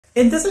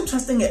In this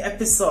interesting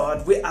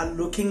episode, we are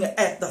looking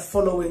at the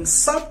following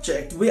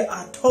subject. We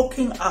are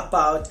talking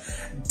about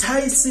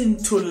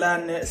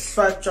Thulani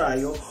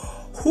Hlatshwayo,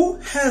 who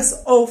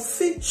has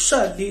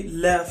officially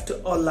left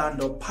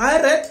Orlando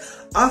Pirates.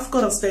 I've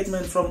got a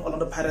statement from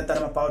Orlando Pirates that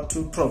I'm about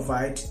to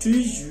provide to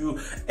you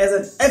as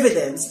an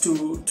evidence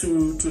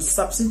to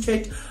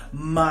substantiate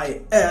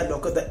my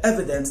the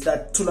evidence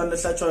that Thulani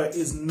Hlatshwayo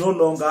is no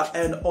longer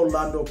an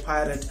Orlando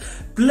Pirate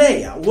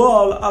player.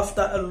 Well,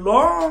 after a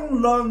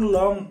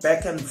long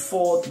back and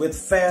forth with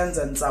fans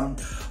and some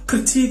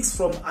critiques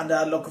from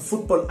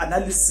football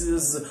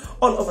analysis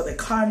all over the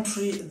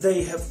country,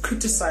 they have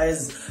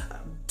criticized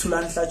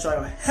Thulani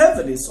Hlatshwayo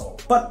heavily so.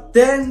 But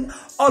then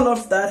all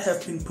of that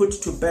have been put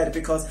to bed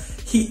because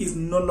he is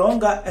no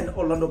longer an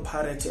Orlando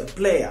Pirate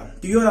player.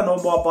 Do you want to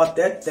know more about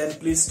that? Then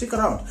please stick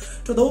around.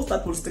 To those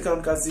that will stick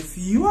around, guys, if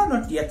you are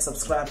not yet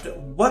subscribed,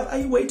 what are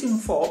you waiting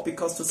for?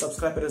 Because to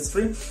subscribe, it is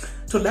free.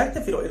 To like the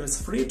video, it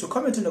is free. To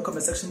comment in the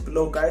comment section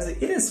below, guys,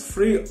 it is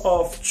free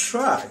of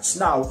charge.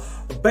 Now,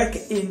 back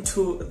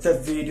into the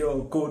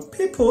video, good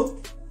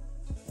people.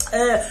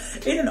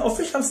 In an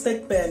official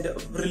statement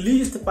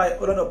released by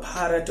Orlando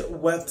Pirates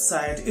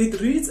website,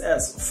 it reads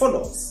as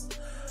follows.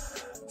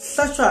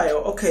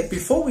 Hlatshwayo, okay,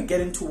 before we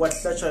get into what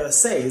Hlatshwayo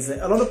says,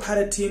 Orlando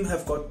Pirates team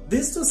have got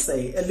this to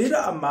say: a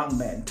leader among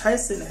men,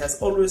 Tyson has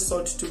always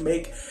sought to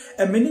make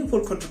a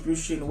meaningful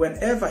contribution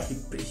whenever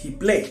he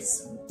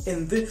plays.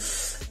 And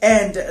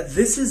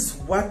this is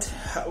what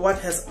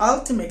has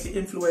ultimately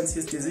influenced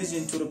his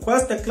decision to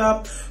request the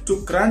club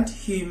to grant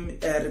him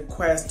a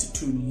request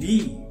to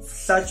leave.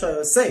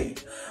 Hlatshwayo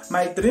said,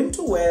 "My dream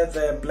to wear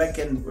the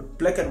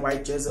black and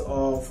white jersey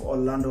of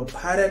Orlando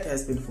Pirates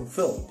has been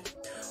fulfilled.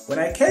 When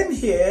I came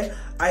here,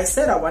 I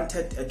said I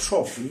wanted a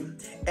trophy,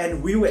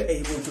 and we were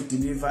able to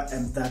deliver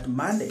that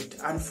mandate.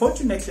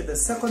 Unfortunately, the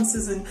second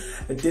season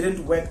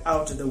didn't work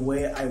out the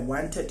way I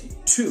wanted it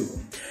to.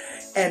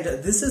 And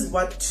this is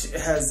what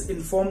has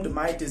informed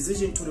my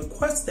decision to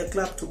request the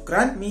club to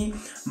grant me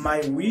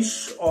my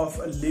wish of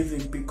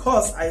leaving,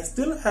 because I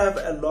still have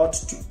a lot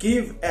to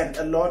give and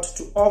a lot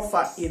to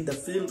offer in the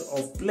field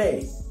of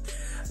play.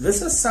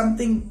 This is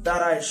something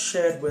that I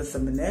shared with the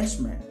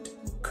management."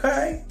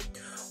 Okay,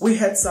 we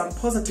had some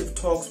positive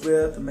talks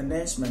with the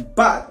management,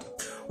 but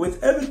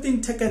with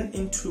everything taken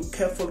into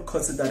careful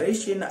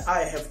consideration, I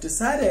have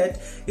decided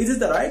it is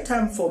the right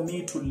time for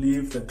me to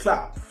leave the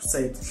club,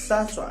 said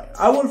Hlatshwayo.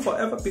 "I will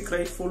forever be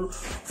grateful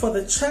for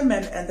the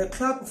chairman and the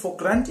club for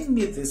granting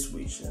me this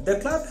wish. The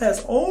club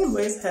has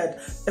always had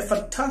a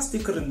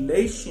fantastic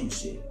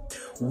relationship,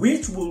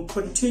 which will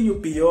continue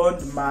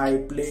beyond my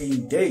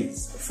playing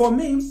days. For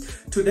me,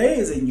 today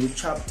is a new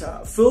chapter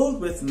filled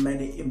with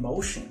many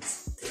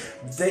emotions.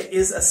 There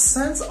is a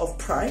sense of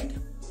pride,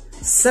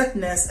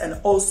 sadness, and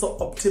also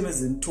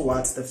optimism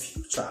towards the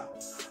future.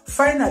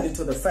 Finally,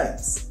 to the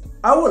fans,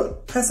 I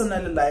would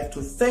personally like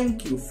to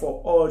thank you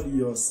for all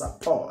your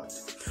support.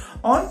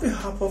 On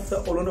behalf of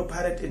the Orlando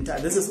Pirates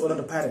this is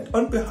Orlando Pirates.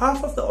 On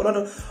behalf of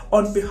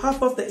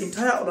the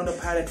entire Orlando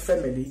Pirates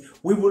family,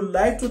 we would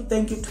like to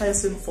thank you,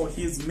 Tyson, for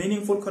his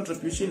meaningful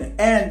contribution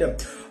and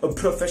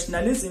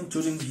professionalism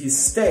during his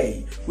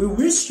stay. We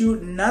wish you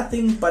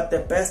nothing but the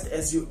best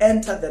as you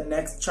enter the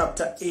next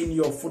chapter in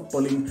your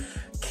footballing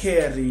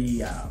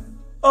career."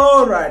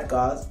 All right,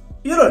 guys,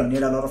 you don't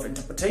need a lot of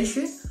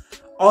interpretation.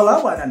 All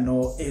I want to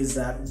know is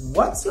that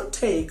what's your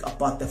take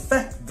about the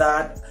fact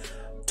that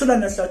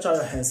Thulani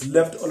Hlatshwayo has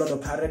left Orlando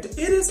Pirates?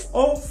 It is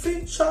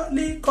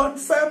officially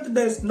confirmed.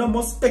 There's no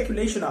more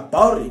speculation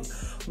about it.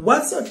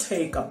 What's your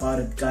take about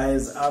it,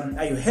 guys?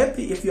 Are you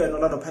happy if you're an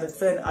Orlando Pirates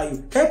fan? Are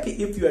you happy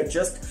if you are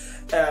just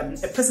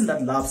a person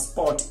that loves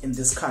sport in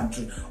this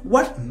country?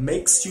 What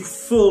makes you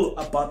feel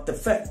about the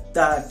fact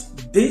that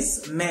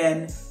this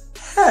man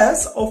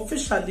has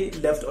officially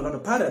left Orlando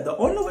Pirates? The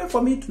only way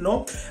for me to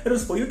know it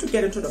is for you to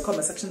get into the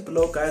comment section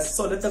below, guys.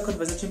 So let the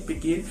conversation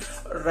begin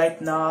right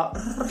now,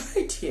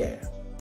 right here.